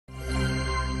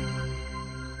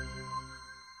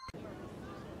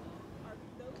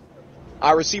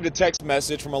I received a text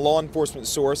message from a law enforcement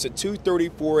source at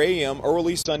 2:34 a.m.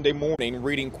 early Sunday morning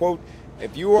reading, quote,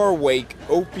 "If you are awake,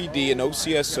 OPD and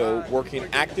OCSO working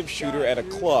active shooter at a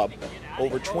club,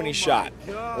 over 20 shot,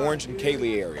 Orange and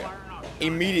Cayley area."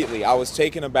 Immediately, I was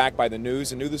taken aback by the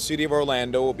news and knew the city of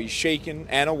Orlando would be shaken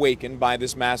and awakened by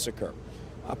this massacre.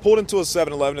 I pulled into a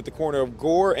 7-Eleven at the corner of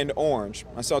Gore and Orange.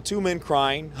 I saw two men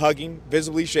crying, hugging,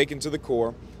 visibly shaken to the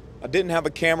core. I didn't have a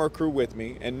camera crew with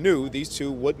me and knew these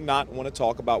two would not want to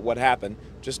talk about what happened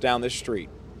just down this street.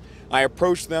 I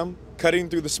approached them, cutting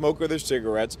through the smoke of their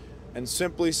cigarettes, and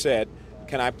simply said,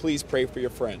 "Can I please pray for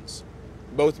your friends?"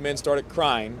 Both men started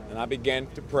crying, and I began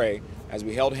to pray as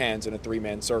we held hands in a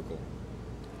three-man circle.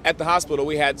 At the hospital,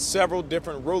 we had several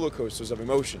different roller coasters of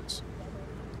emotions.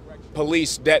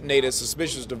 Police detonated a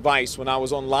suspicious device when I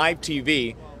was on live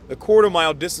TV. The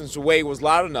quarter-mile distance away was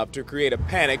loud enough to create a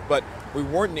panic, but we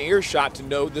weren't in earshot to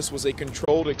know this was a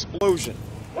controlled explosion.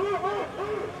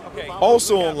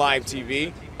 Also on live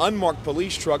TV, unmarked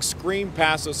police trucks screamed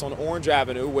past us on Orange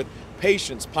Avenue with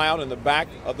patients piled in the back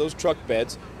of those truck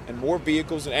beds, and more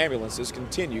vehicles and ambulances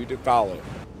continued to follow.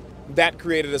 That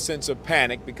created a sense of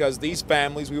panic because these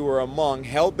families we were among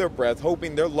held their breath,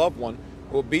 hoping their loved one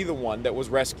will be the one that was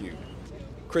rescued.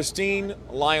 Christine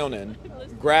Lyonen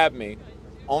grabbed me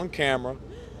on camera,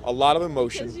 a lot of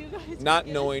emotion, not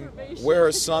knowing where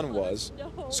her son was,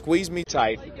 squeezed me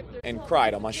tight, and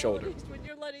cried on my shoulder. When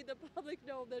you're letting the public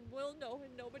know, then we'll know,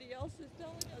 and nobody else is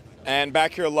telling us. And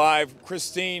back here live,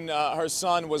 Christine, her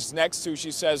son was next to,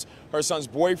 she says, her son's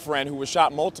boyfriend, who was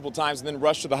shot multiple times and then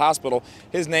rushed to the hospital.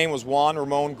 His name was Juan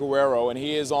Ramon Guerrero, and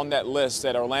he is on that list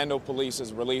that Orlando Police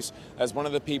has released as one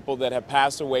of the people that have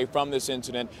passed away from this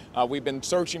incident. We've been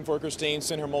searching for Christine,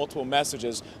 sent her multiple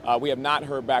messages. We have not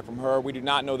heard back from her. We do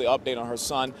not know the update on her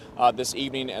son this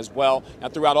evening as well. Now,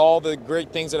 throughout all the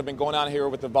great things that have been going on here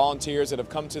with the volunteers that have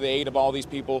come to the aid of all these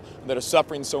people that are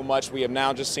suffering so much, we have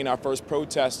now just seen our first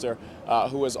protester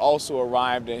who has also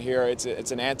arrived here.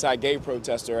 It's an anti-gay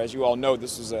protester. As you all know,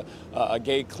 this is a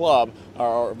gay club,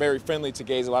 or very friendly to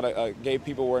gays. A lot of gay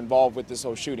people were involved with this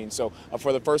whole shooting. So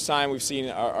for the first time, we've seen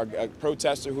a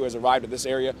protester who has arrived at this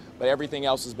area, but everything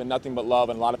else has been nothing but love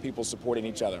and a lot of people supporting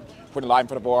each other. Reporting live in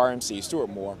front of ORMC, Stewart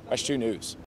Moore, WESH 2 News.